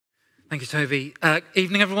Thank you, Toby.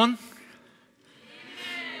 Evening, everyone.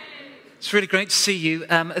 It's really great to see you.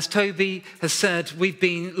 As Toby has said, we've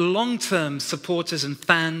been long-term supporters and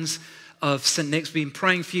fans of St. Nick's. We've been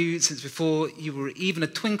praying for you since before you were even a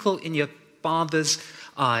twinkle in your father's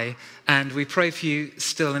eye, and we pray for you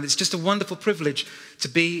still. And it's just a wonderful privilege to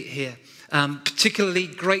be here. Particularly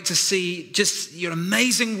great to see just your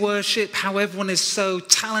amazing worship, how everyone is so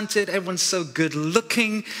talented, everyone's so good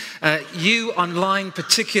looking. You online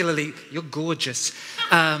particularly, you're gorgeous.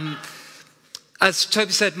 As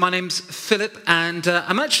Toby said, my name's Philip, and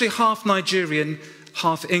I'm actually half Nigerian,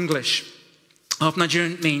 half English. Half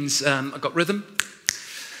Nigerian means I've got rhythm.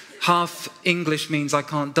 Half English means I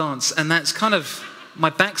can't dance. And that's kind of my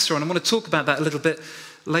backstory, and I want to talk about that a little bit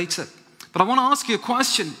later. But I want to ask you a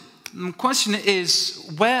question. The question is,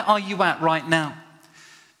 where are you at right now?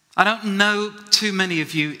 I don't know too many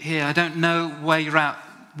of you here. I don't know where you're at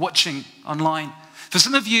watching online. For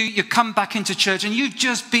some of you, you come back into church and you've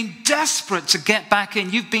just been desperate to get back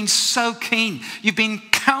in. You've been so keen. You've been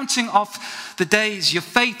counting off the days. Your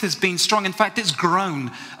faith has been strong. In fact, it's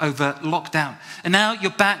grown over lockdown. And now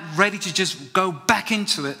you're back ready to just go back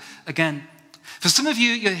into it again. For some of you,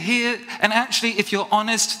 you're here, and actually, if you're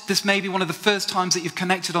honest, this may be one of the first times that you've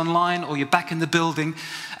connected online or you're back in the building.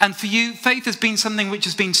 And for you, faith has been something which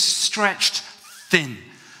has been stretched thin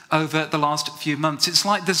over the last few months. It's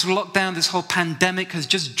like this lockdown, this whole pandemic has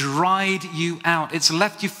just dried you out. It's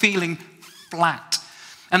left you feeling flat.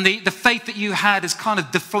 And the faith that you had is kind of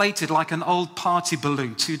deflated like an old party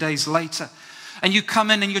balloon 2 days later. And you come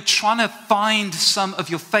in and you're trying to find some of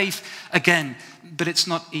your faith again, but it's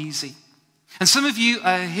not easy. And some of you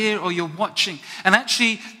are here or you're watching, and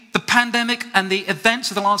actually the pandemic and the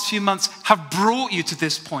events of the last few months have brought you to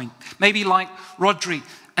this point. Maybe like Rodri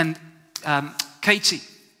and Katie,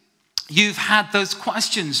 you've had those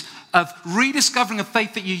questions of rediscovering a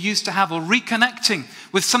faith that you used to have, or reconnecting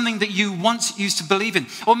with something that you once used to believe in.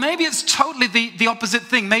 Or maybe it's totally the opposite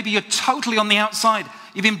thing. Maybe you're totally on the outside.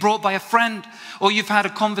 You've been brought by a friend, or you've had a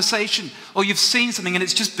conversation, or you've seen something and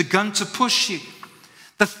it's just begun to push you.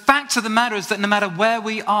 The fact of the matter is that no matter where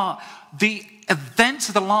we are, the events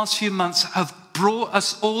of the last few months have brought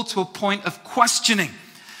us all to a point of questioning.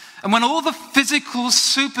 And when all the physical,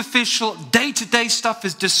 superficial, day-to-day stuff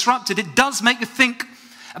is disrupted, it does make you think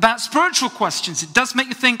about spiritual questions. It does make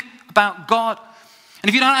you think about God. And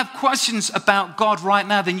if you don't have questions about God right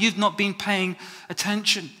now, then you've not been paying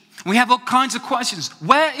attention. We have all kinds of questions.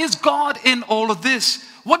 Where is God in all of this?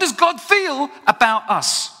 What does God feel about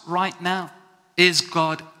us right now? Is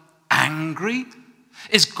God angry?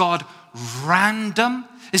 Is God random?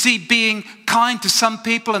 Is he being kind to some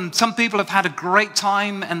people, and some people have had a great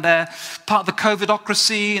time and they're part of the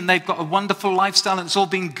COVIDocracy and they've got a wonderful lifestyle and it's all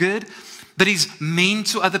been good? But he's mean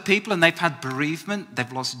to other people and they've had bereavement,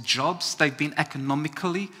 they've lost jobs, they've been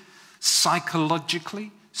economically,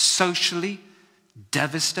 psychologically, socially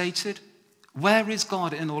devastated. Where is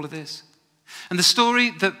God in all of this? And the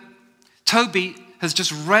story that Toby has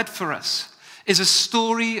just read for us is a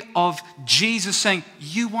story of Jesus saying,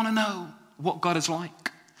 you want to know what God is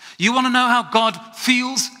like? You want to know how God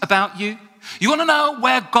feels about you? You want to know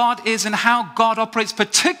where God is and how God operates,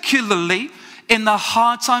 particularly in the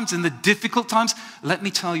hard times, in the difficult times? Let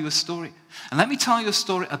me tell you a story. And let me tell you a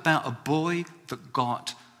story about a boy that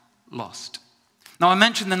God lost. Now, I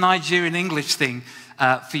mentioned the Nigerian English thing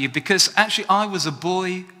for you because actually I was a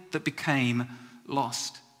boy that became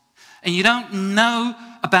lost. And you don't know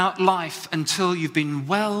about life until you've been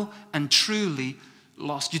well and truly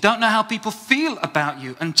lost. You don't know how people feel about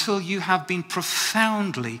you until you have been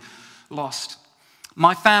profoundly lost.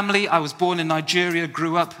 My family, I was born in Nigeria,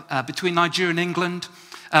 grew up between Nigeria and England.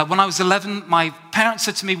 When I was 11, my parents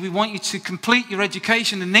said to me, we want you to complete your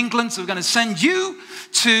education in England, so we're going to send you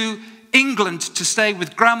to England to stay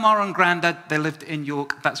with grandma and granddad. They lived in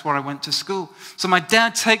York. That's where I went to school. So my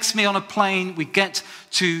dad takes me on a plane. We get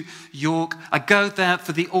to York. I go there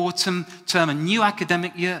for the autumn term, a new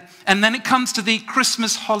academic year. And then it comes to the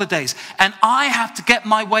Christmas holidays. And I have to get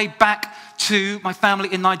my way back to my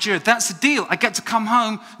family in Nigeria. That's the deal. I get to come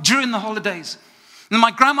home during the holidays. And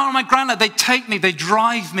my grandma and my granddad, they take me, they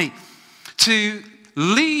drive me to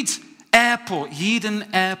Leeds Airport,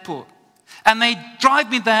 Yeadon Airport. And they drive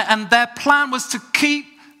me there, and their plan was to keep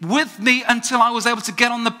with me until I was able to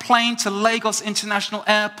get on the plane to Lagos International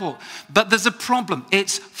Airport. But there's a problem.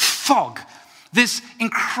 It's fog. This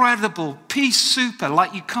incredible pea super,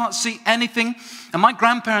 like you can't see anything. And my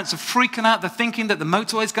grandparents are freaking out. They're thinking that the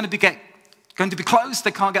motorway is going to be closed.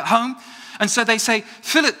 They can't get home. And so they say,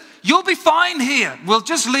 Philip, you'll be fine here. We'll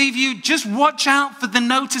just leave you. Just watch out for the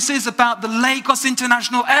notices about the Lagos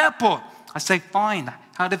International Airport. I say, fine.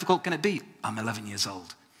 How difficult can it be? I'm 11 years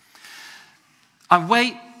old. I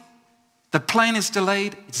wait. The plane is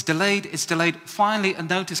delayed. It's delayed. It's delayed. Finally, a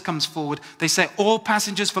notice comes forward. They say all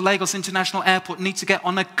passengers for Lagos International Airport need to get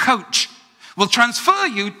on a coach. We'll transfer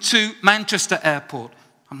you to Manchester Airport.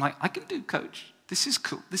 I'm like, I can do coach. This is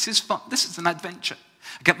cool. This is fun. This is an adventure.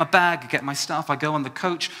 I get my bag, I get my stuff, I go on the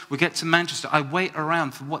coach, we get to Manchester. I wait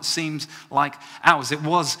around for what seems like hours. It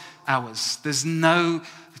was hours. There's no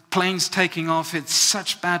planes taking off. It's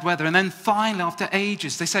such bad weather. And then finally, after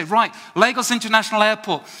ages, they say, right, Lagos International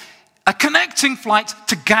Airport, a connecting flight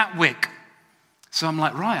to Gatwick. So I'm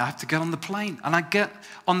like, right, I have to get on the plane. And I get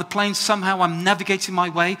on the plane, somehow I'm navigating my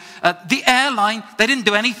way. The airline, they didn't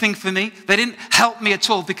do anything for me. They didn't help me at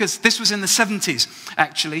all because this was in the 70s,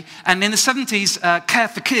 actually. And in the 70s, care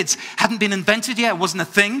for kids hadn't been invented yet. It wasn't a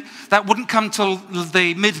thing. That wouldn't come till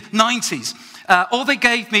the mid-90s. All they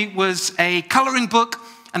gave me was a coloring book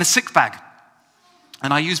and a sick bag.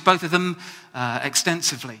 And I used both of them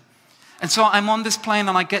extensively. And so I'm on this plane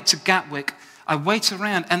and I get to Gatwick. I wait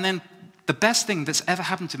around and then the best thing that's ever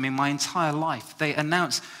happened to me in my entire life, they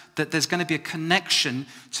announce that there's going to be a connection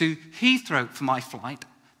to Heathrow for my flight,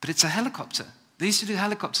 but it's a helicopter. They used to do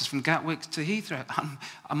helicopters from Gatwick to Heathrow.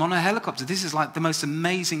 I'm on a helicopter. This is like the most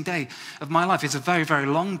amazing day of my life. It's a very, very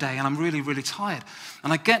long day, and I'm really, really tired.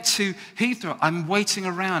 And I get to Heathrow. I'm waiting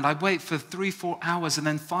around. I wait for 3-4 hours, and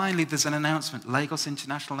then finally there's an announcement, Lagos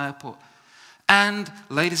International Airport. And,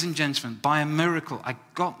 ladies and gentlemen, by a miracle, I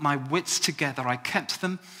got my wits together. I kept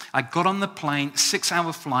them. I got on the plane,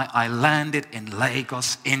 6-hour flight. I landed in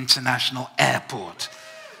Lagos International Airport.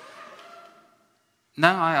 No,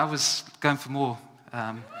 I was going for more.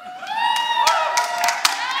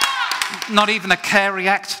 Not even a carry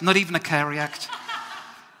act. Not even a carry act.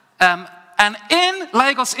 And in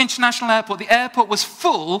Lagos International Airport, the airport was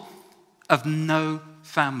full of no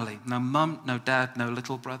family. No mum, no dad, no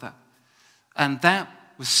little brother. And that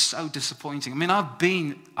was so disappointing. I mean, I've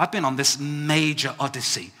been on this major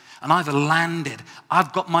odyssey, and I've landed.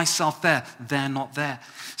 I've got myself there. They're not there.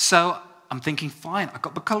 So I'm thinking, fine, I've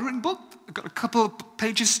got the coloring book. I've got a couple of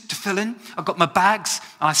pages to fill in. I've got my bags,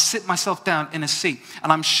 and I sit myself down in a seat,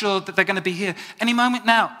 and I'm sure that they're going to be here any moment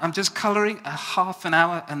now. I'm just coloring a half an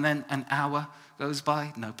hour, and then an hour goes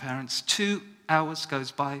by, no parents. 2 hours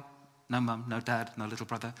goes by, no mum, no dad, no little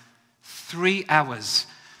brother. 3 hours.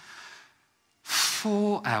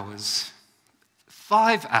 4 hours,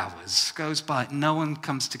 5 hours goes by, no one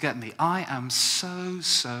comes to get me. I am so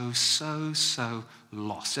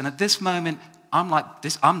lost. And at this moment, I'm like,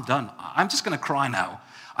 I'm done. I'm just going to cry now.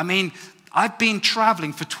 I mean, I've been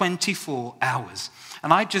traveling for 24 hours,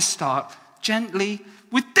 and I just start gently,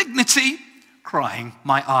 with dignity, crying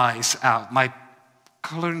my eyes out. My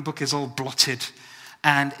coloring book is all blotted,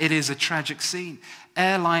 and it is a tragic scene.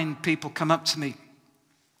 Airline people come up to me,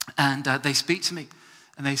 and they speak to me,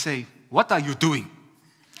 and they say, "What are you doing?"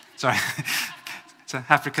 Sorry, it's an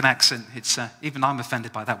African accent. It's even I'm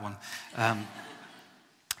offended by that one.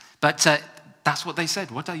 But that's what they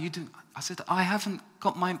said. "What are you doing?" I said, "I haven't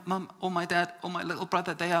got my mum or my dad or my little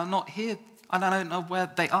brother. They are not here, and I don't know where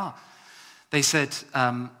they are." They said,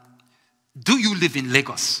 "Do you live in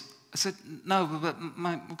Lagos?" I said, "No, but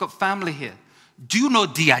we've got family here." "Do you know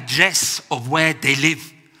the address of where they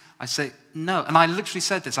live?" I say, "No." And I literally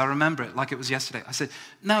said this. I remember it like it was yesterday. I said,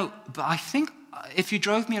 "No, but I think if you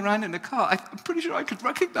drove me around in a car, I'm pretty sure I could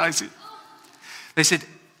recognize it." They said,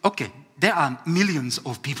 "Okay, there are millions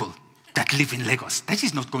of people that live in Lagos. That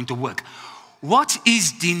is not going to work. What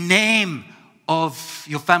is the name of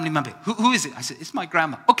your family member?" Who is it?" I said, "It's my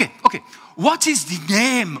grandma." Okay. "What is the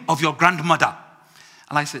name of your grandmother?"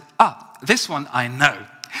 And I said, this one I know.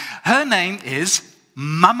 Her name is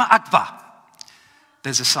Mama Agba.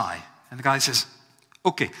 There's a sigh. And the guy says,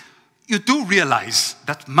 "Okay, you do realize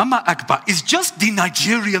that Mama Agba is just the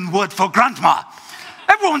Nigerian word for grandma.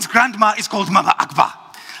 Everyone's grandma is called Mama Agba."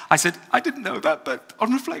 I said, "I didn't know that, but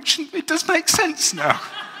on reflection, it does make sense now."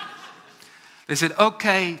 They said,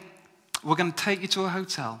 "Okay, we're going to take you to a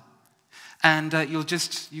hotel, and you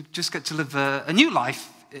just get to live a new life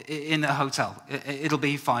in a hotel. It'll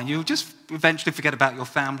be fine. You'll just eventually forget about your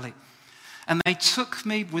family." And they took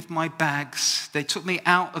me with my bags. They took me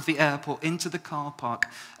out of the airport into the car park.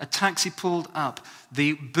 A taxi pulled up.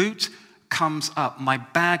 The boot comes up. My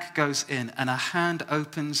bag goes in, and a hand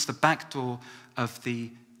opens the back door of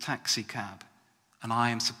the taxi cab. And I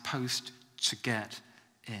am supposed to get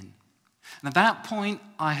in. And at that point,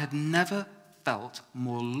 I had never felt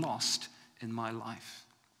more lost in my life.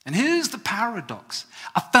 And here's the paradox.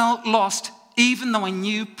 I felt lost even though I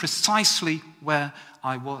knew precisely where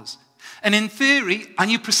I was. And in theory, I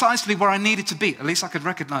knew precisely where I needed to be. At least I could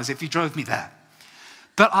recognize it if you drove me there.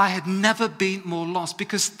 But I had never been more lost,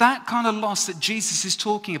 because that kind of loss that Jesus is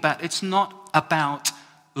talking about, it's not about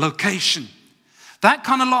location. That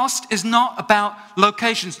kind of loss is not about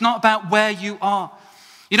location. It's not about where you are.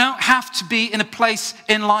 You don't have to be in a place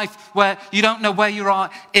in life where you don't know where you are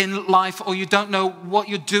in life, or you don't know what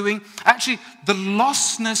you're doing. Actually, the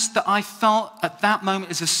lostness that I felt at that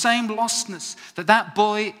moment is the same lostness that that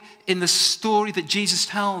boy in the story that Jesus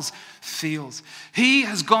tells feels. He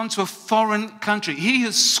has gone to a foreign country. He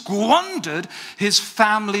has squandered his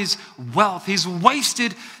family's wealth. He's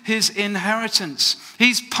wasted his inheritance.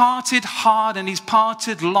 He's parted hard and he's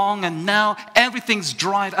parted long, and now everything's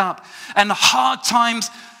dried up and hard times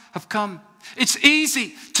have come. It's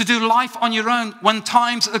easy to do life on your own when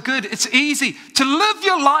times are good. It's easy to live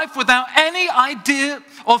your life without any idea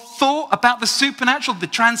or thought about the supernatural, the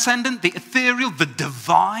transcendent, the ethereal, the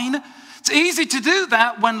divine. It's easy to do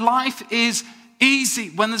that when life is easy,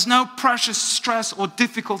 when there's no pressure, stress, or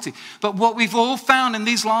difficulty. But what we've all found in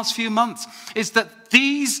these last few months is that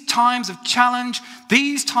these times of challenge,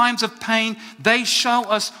 these times of pain, they show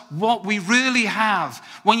us what we really have.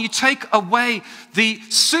 When you take away the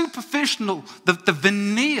superficial, the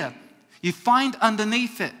veneer, you find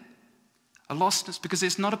underneath it a lostness, because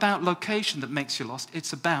it's not about location that makes you lost.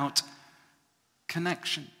 It's about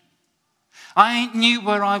connection. I knew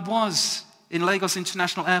where I was in Lagos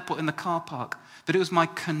International Airport in the car park, but it was my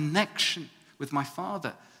connection with my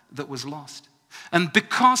Father that was lost. And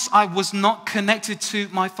because I was not connected to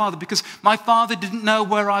my Father, because my Father didn't know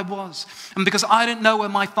where I was, and because I didn't know where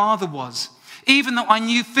my Father was, even though I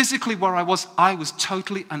knew physically where I was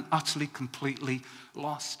totally and utterly, completely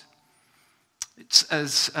lost. It's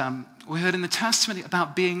as we heard in the testimony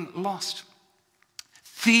about being lost,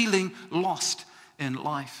 feeling lost in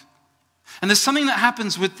life. And there's something that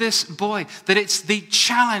happens with this boy, that it's the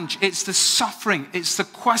challenge, it's the suffering, it's the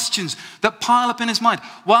questions that pile up in his mind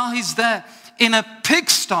while he's there in a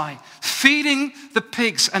pigsty, feeding the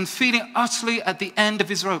pigs and feeling utterly at the end of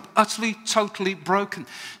his rope, utterly, totally broken.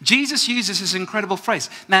 Jesus uses this incredible phrase.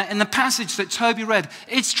 Now, in the passage that Toby read,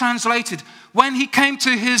 it's translated, when he came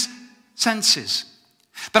to his senses.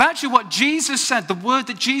 But actually what Jesus said, the word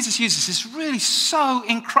that Jesus uses, is really so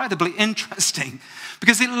incredibly interesting,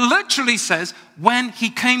 because it literally says, when he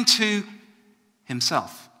came to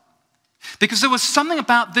himself. Because there was something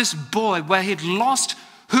about this boy where he'd lost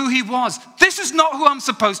who he was. This is not who I'm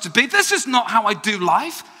supposed to be. This is not how I do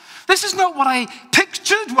life. This is not what I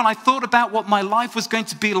pictured when I thought about what my life was going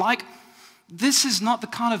to be like. This is not the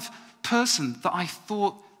kind of person that I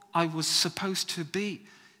thought I was supposed to be.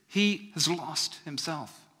 He has lost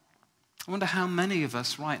himself. I wonder how many of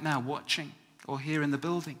us right now watching or here in the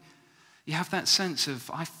building, you have that sense of,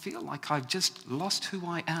 I feel like I've just lost who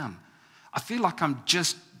I am. I feel like I'm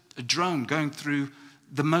just a drone going through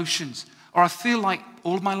the motions. Or I feel like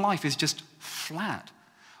all of my life is just flat.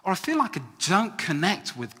 Or I feel like I don't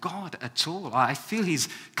connect with God at all. I feel he's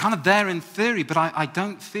kind of there in theory, but I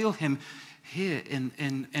don't feel him here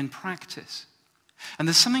in practice. And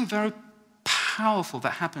there's something very powerful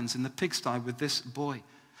that happens in the pigsty with this boy.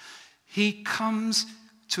 He comes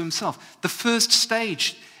to himself. The first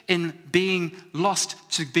stage in being lost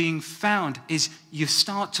to being found is you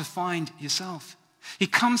start to find yourself. He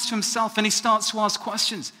comes to himself and he starts to ask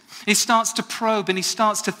questions. He starts to probe and he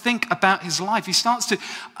starts to think about his life. He starts to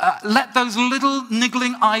let those little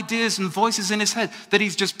niggling ideas and voices in his head that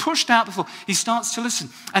he's just pushed out before, he starts to listen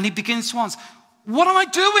and he begins to answer, what am I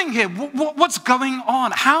doing here? What's going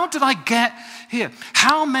on? How did I get here?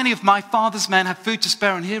 How many of my father's men have food to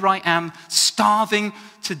spare, and here I am starving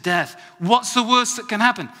to death? What's the worst that can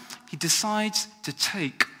happen? He decides to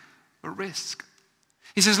take a risk.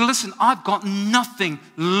 He says, listen, I've got nothing,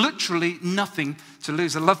 literally nothing to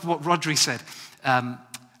lose. I love what Rodri said.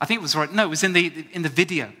 I think it was right. No, it was in the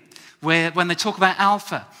video where when they talk about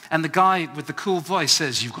Alpha and the guy with the cool voice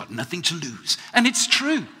says, you've got nothing to lose. And it's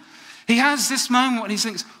true. He has this moment when he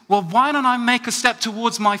thinks, well, why don't I make a step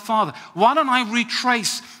towards my Father? Why don't I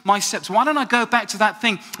retrace my steps? Why don't I go back to that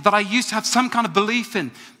thing that I used to have some kind of belief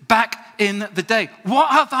in back in the day? What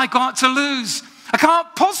have I got to lose? I can't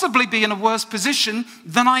possibly be in a worse position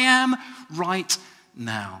than I am right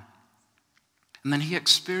now. And then he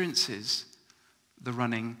experiences the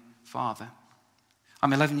running father.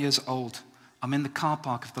 I'm 11 years old. I'm in the car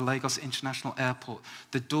park of the Lagos International Airport.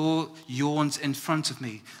 The door yawns in front of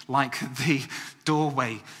me like the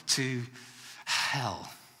doorway to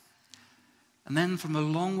hell. And then from a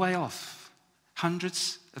long way off,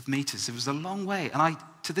 hundreds of meters, it was a long way. And I,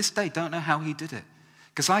 to this day, don't know how he did it.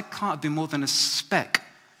 Because I can't have been more than a speck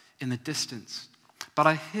in the distance. But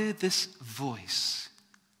I hear this voice,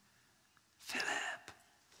 Philip.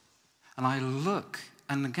 And I look,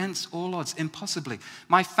 and against all odds, impossibly.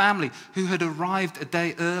 My family, who had arrived a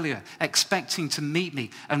day earlier, expecting to meet me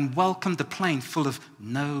and welcomed the plane full of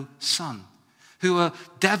no sun, who are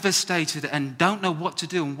devastated and don't know what to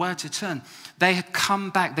do and where to turn. They had come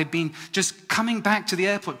back. They've been just coming back to the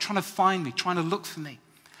airport, trying to find me, trying to look for me.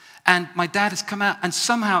 And my dad has come out, and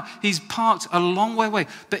somehow he's parked a long way away.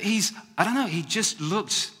 But he just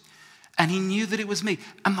looked, and he knew that it was me.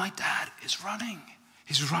 And my dad is running.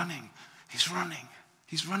 He's running. He's running.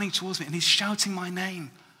 He's running towards me, and he's shouting my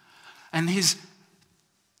name. And his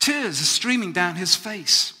tears are streaming down his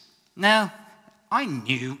face. Now, I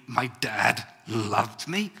knew my dad loved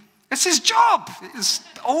me. It's his job. It's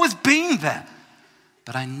always been there.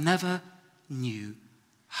 But I never knew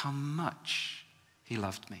how much he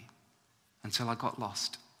loved me until I got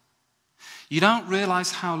lost. You don't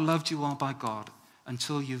realize how loved you are by God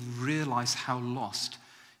until you realize how lost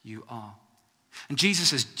you are. And Jesus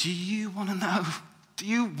says, do you want to know? Do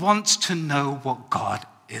you want to know what God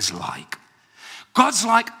is like? God's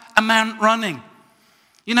like a man running.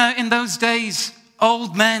 You know, in those days,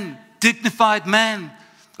 old men, dignified men,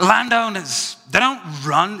 landowners, they don't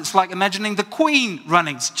run. It's like imagining the Queen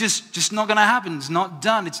running. It's just not going to happen. It's not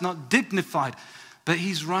done. It's not dignified. But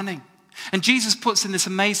he's running. And Jesus puts in this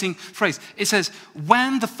amazing phrase. It says,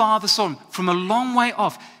 when the Father saw him from a long way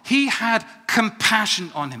off, he had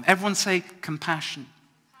compassion on him. Everyone say compassion.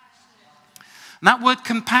 And that word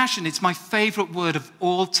compassion, it's my favorite word of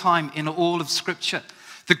all time in all of Scripture.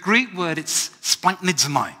 The Greek word, it's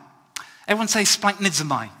splanchnizomai. Everyone say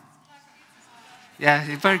splanchnizomai.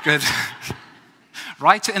 Yeah, very good.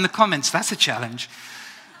 Write it in the comments. That's a challenge.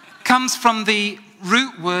 Comes from the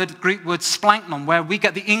root word, Greek word splanknon, where we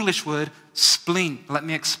get the English word spleen. Let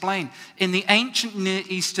me explain. In the ancient Near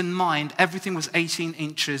Eastern mind, everything was 18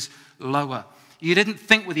 inches lower. You didn't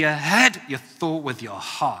think with your head, you thought with your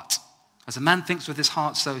heart. As a man thinks with his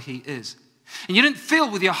heart, so he is. And you didn't feel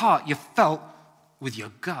with your heart, you felt with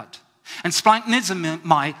your gut. And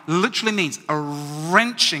splanchnizomai literally means a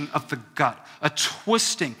wrenching of the gut, a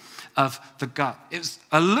twisting of the gut. It was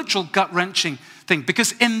a literal gut-wrenching thing,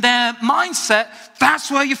 because in their mindset, that's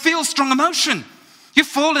where you feel strong emotion. You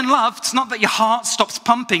fall in love. It's not that your heart stops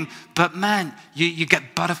pumping, but man, you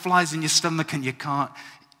get butterflies in your stomach and you can't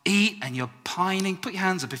eat and you're pining. Put your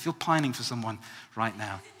hands up if you're pining for someone right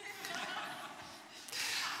now.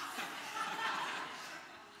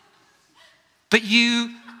 But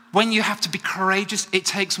when you have to be courageous, it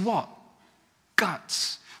takes what?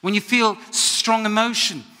 Guts. When you feel strong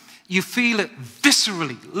emotion, you feel it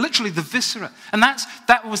viscerally, literally the viscera. And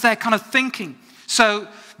that was their kind of thinking. So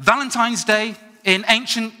Valentine's Day, in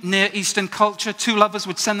ancient Near Eastern culture, two lovers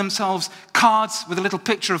would send themselves cards with a little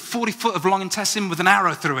picture of 40 foot of long intestine with an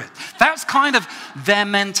arrow through it. That's kind of their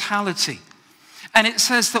mentality. And it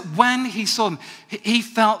says that when he saw him, he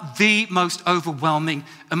felt the most overwhelming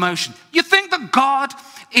emotion. You think that God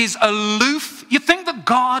is aloof? You think that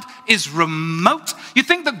God is remote? You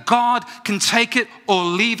think that God can take it or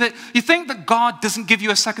leave it? You think that God doesn't give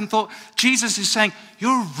you a second thought? Jesus is saying,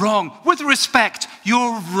 you're wrong. With respect,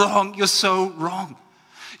 you're wrong. You're so wrong.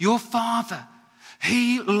 Your Father,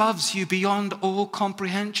 he loves you beyond all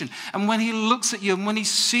comprehension. And when he looks at you and when he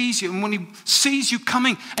sees you and when he sees you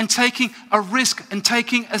coming and taking a risk and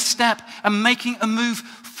taking a step and making a move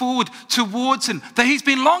forward towards him that he's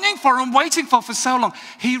been longing for and waiting for so long,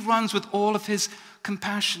 he runs with all of his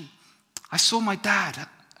compassion. I saw my dad,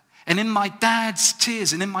 and in my dad's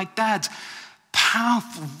tears and in my dad's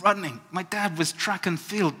powerful running, my dad was track and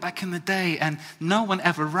field back in the day, and no one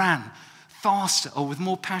ever ran faster or with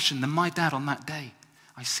more passion than my dad on that day.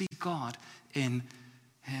 I see God in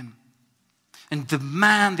him. And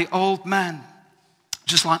the old man,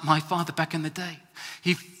 just like my father back in the day,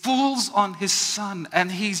 he falls on his son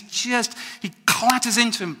and he clatters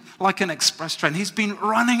into him like an express train. He's been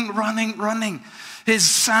running. His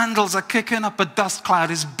sandals are kicking up a dust cloud.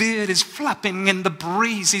 His beard is flapping in the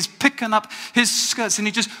breeze. He's picking up his skirts and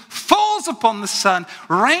he just falls upon the son,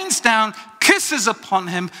 rains down, kisses upon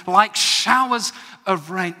him like showers of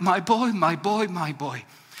rain. My boy, my boy, my boy.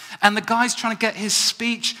 And the guy's trying to get his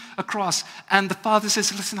speech across. And the father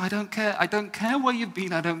says, listen, I don't care. I don't care where you've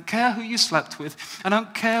been. I don't care who you slept with. I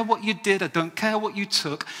don't care what you did. I don't care what you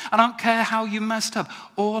took. I don't care how you messed up.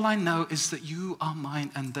 All I know is that you are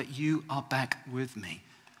mine and that you are back with me.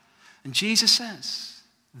 And Jesus says,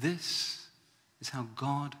 this is how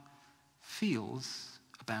God feels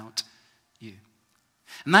about you.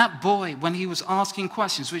 And that boy, when he was asking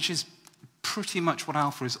questions, which is pretty much what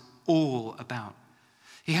Alpha is all about,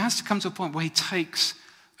 he has to come to a point where he takes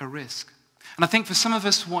a risk. And I think for some of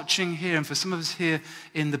us watching here and for some of us here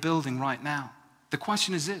in the building right now, the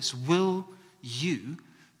question is this: will you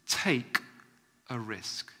take a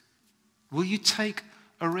risk? Will you take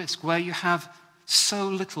a risk where you have so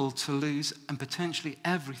little to lose and potentially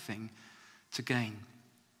everything to gain?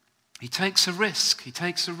 He takes a risk. He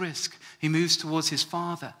takes a risk. He moves towards his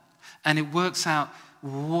Father, and it works out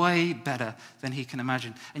way better than he can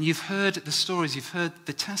imagine. And you've heard the stories, you've heard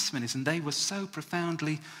the testimonies, and they were so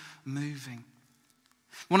profoundly moving.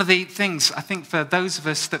 One of the things, I think, for those of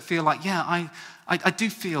us that feel like, yeah, I do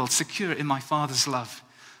feel secure in my Father's love.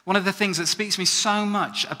 One of the things that speaks to me so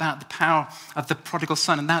much about the power of the prodigal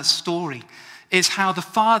son and that story is how the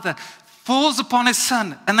father falls upon his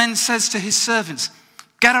son and then says to his servants,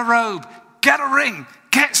 get a robe, get a ring,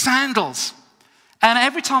 get sandals. And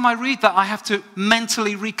every time I read that, I have to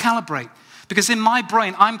mentally recalibrate. Because in my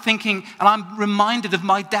brain, I'm thinking, and I'm reminded of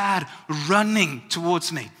my dad running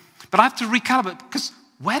towards me. But I have to recalibrate, because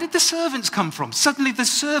where did the servants come from? Suddenly the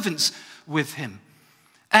servants with him.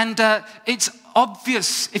 And it's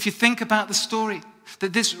obvious, if you think about the story,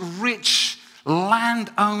 that this rich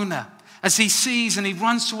landowner, as he sees and he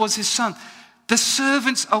runs towards his son, the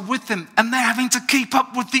servants are with him, and they're having to keep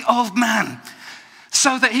up with the old man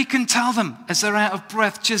so that he can tell them, as they're out of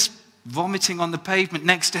breath, just vomiting on the pavement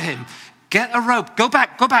next to him, get a robe, go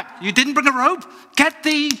back. You didn't bring a robe? Get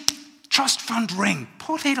the trust fund ring,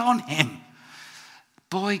 put it on him.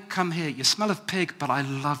 Boy, come here, you smell of pig, but I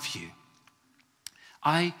love you.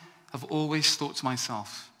 I have always thought to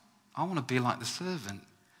myself, I want to be like the servant.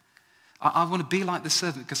 I want to be like the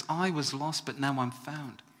servant because I was lost, but now I'm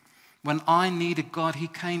found. When I needed God, he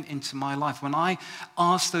came into my life. When I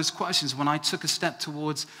asked those questions, when I took a step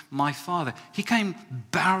towards my Father, he came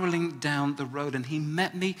barreling down the road and he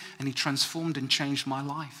met me and he transformed and changed my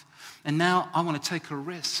life. And now I want to take a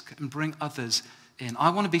risk and bring others in. I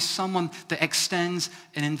want to be someone that extends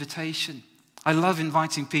an invitation. I love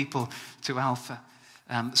inviting people to Alpha.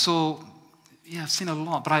 I've seen a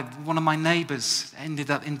lot, but one of my neighbors ended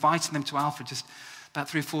up inviting them to Alpha just about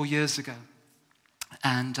 3 or 4 years ago.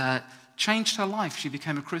 And changed her life. She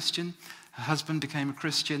became a Christian. Her husband became a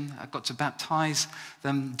Christian. I got to baptize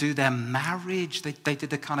them, do their marriage. They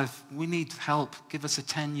did a kind of, we need help, give us a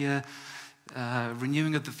 10-year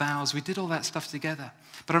renewing of the vows. We did all that stuff together.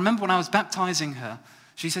 But I remember when I was baptizing her,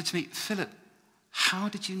 she said to me, Philip, how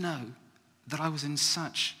did you know that I was in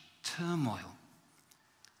such turmoil?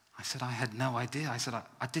 I said, I had no idea. I said,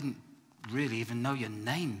 I didn't really even know your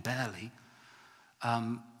name, barely.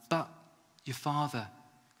 But your father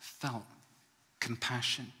felt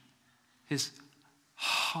compassion. His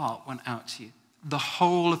heart went out to you. The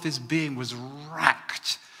whole of his being was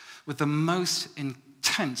racked with the most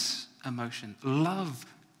intense emotion. Love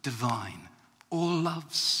divine, all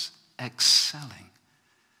loves excelling.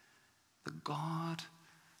 The God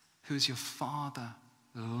who is your Father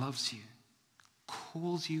loves you,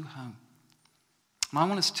 calls you home. And I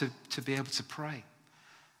want us to be able to pray.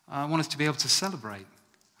 I want us to be able to celebrate.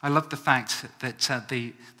 I love the fact that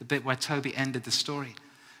the bit where Toby ended the story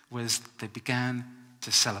was they began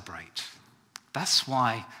to celebrate. That's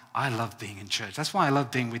why I love being in church. That's why I love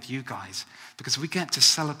being with you guys, because we get to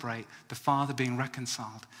celebrate the Father being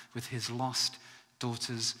reconciled with his lost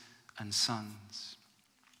daughters and sons.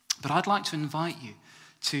 But I'd like to invite you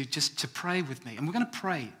to pray with me. And we're going to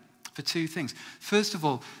pray for 2 things. First of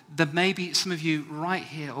all, there may be some of you right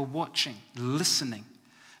here or watching, listening.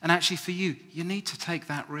 And actually for you, you need to take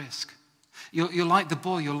that risk. You're like the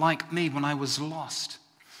boy, you're like me when I was lost.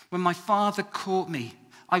 When my father caught me,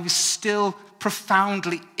 I was still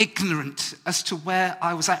profoundly ignorant as to where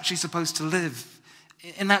I was actually supposed to live.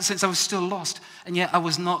 In that sense, I was still lost. And yet I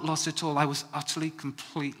was not lost at all. I was utterly,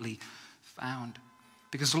 completely found.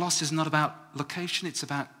 Because lost is not about location, it's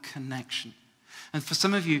about connection. And for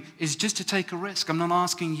some of you, it's just to take a risk. I'm not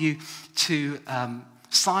asking you to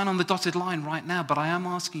sign on the dotted line right now, but I am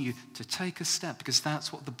asking you to take a step, because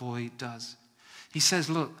that's what the boy does. He says,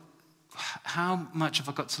 look, how much have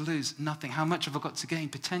I got to lose? Nothing. How much have I got to gain?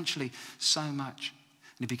 Potentially so much.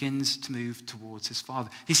 And he begins to move towards his father.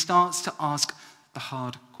 He starts to ask the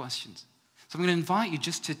hard questions. So I'm going to invite you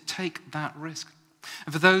just to take that risk.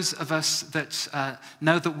 And for those of us that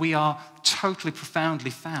know that we are totally,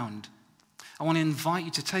 profoundly found, I want to invite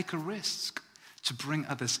you to take a risk to bring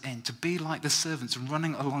others in, to be like the servants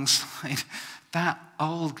running alongside that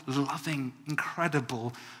old, loving,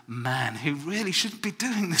 incredible man who really shouldn't be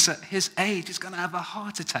doing this at his age. He's going to have a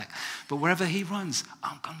heart attack. But wherever he runs,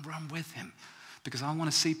 I'm going to run with him, because I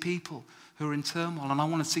want to see people who are in turmoil, and I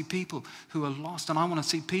want to see people who are lost, and I want to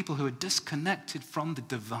see people who are disconnected from the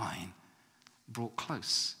divine brought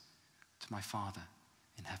close to my Father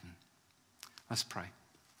in heaven. Let's pray.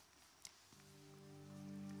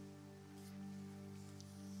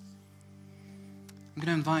 I'm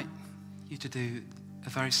going to invite you to do a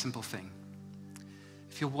very simple thing.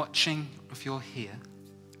 If you're watching, or if you're here,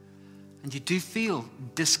 and you do feel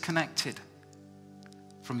disconnected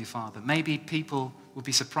from your Father, maybe people would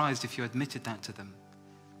be surprised if you admitted that to them,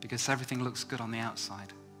 because everything looks good on the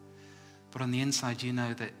outside. But on the inside, you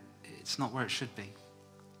know that it's not where it should be.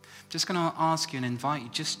 I'm just going to ask you and invite you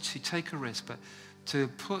just to take a risk, but to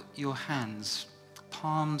put your hands,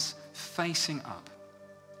 palms facing up,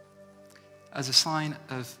 as a sign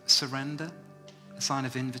of surrender, a sign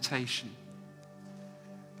of invitation,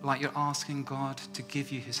 like you're asking God to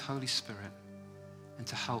give you his Holy Spirit and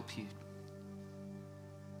to help you.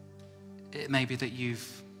 It may be that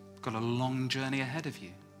you've got a long journey ahead of you,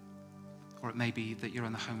 or it may be that you're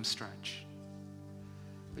on the home stretch.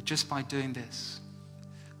 But just by doing this,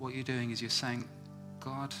 what you're doing is you're saying,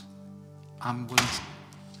 God, I'm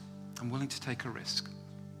willing to take a risk.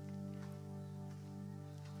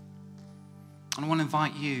 And I want to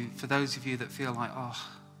invite you, for those of you that feel like, oh,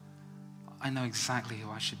 I know exactly who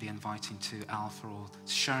I should be inviting to Alpha or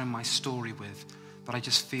sharing my story with, but I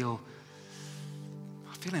just feel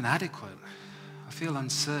inadequate. I feel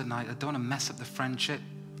uncertain. I don't want to mess up the friendship.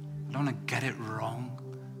 I don't want to get it wrong.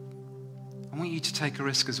 I want you to take a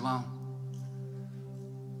risk as well.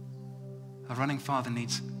 A running father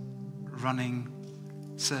needs running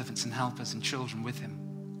servants and helpers and children with him,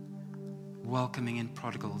 welcoming in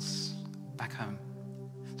prodigals back home.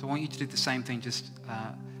 So I want you to do the same thing. Just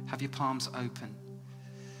have your palms open.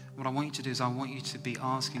 What I want you to do is I want you to be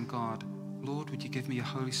asking God, Lord, would you give me your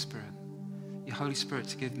Holy Spirit? Your Holy Spirit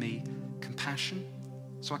to give me compassion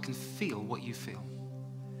so I can feel what you feel.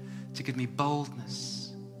 To give me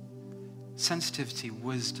boldness, sensitivity,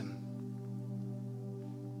 wisdom,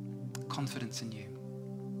 confidence in you.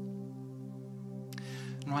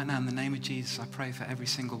 And right now, in the name of Jesus, I pray for every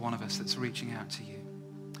single one of us that's reaching out to you.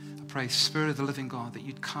 I pray, Spirit of the living God, that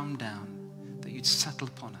you'd come down, that you'd settle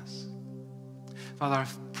upon us. Father, I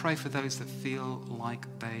pray for those that feel like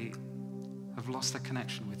they have lost their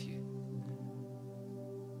connection with you.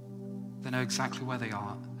 They know exactly where they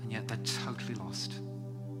are, and yet they're totally lost.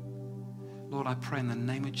 Lord, I pray in the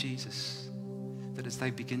name of Jesus that as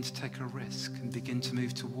they begin to take a risk and begin to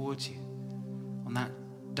move towards you on that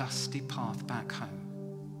dusty path back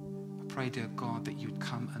home, I pray, dear God, that you'd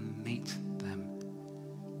come and meet them,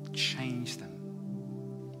 change them.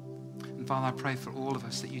 And Father, I pray for all of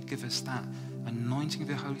us that you'd give us that anointing of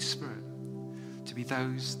your Holy Spirit to be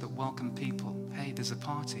those that welcome people. Hey, there's a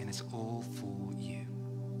party and it's all for you.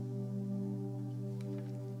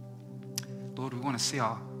 Lord, we want to see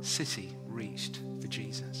our city reached for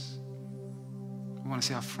Jesus. We want to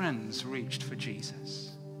see our friends reached for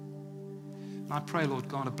Jesus. And I pray, Lord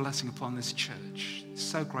God, a blessing upon this church. It's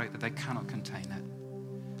so great that they cannot contain it.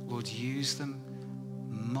 Lord, use them,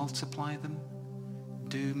 multiply them,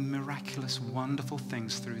 do miraculous, wonderful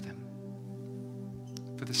things through them.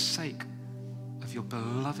 For the sake of your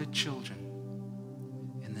beloved children,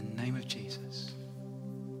 in the name of Jesus.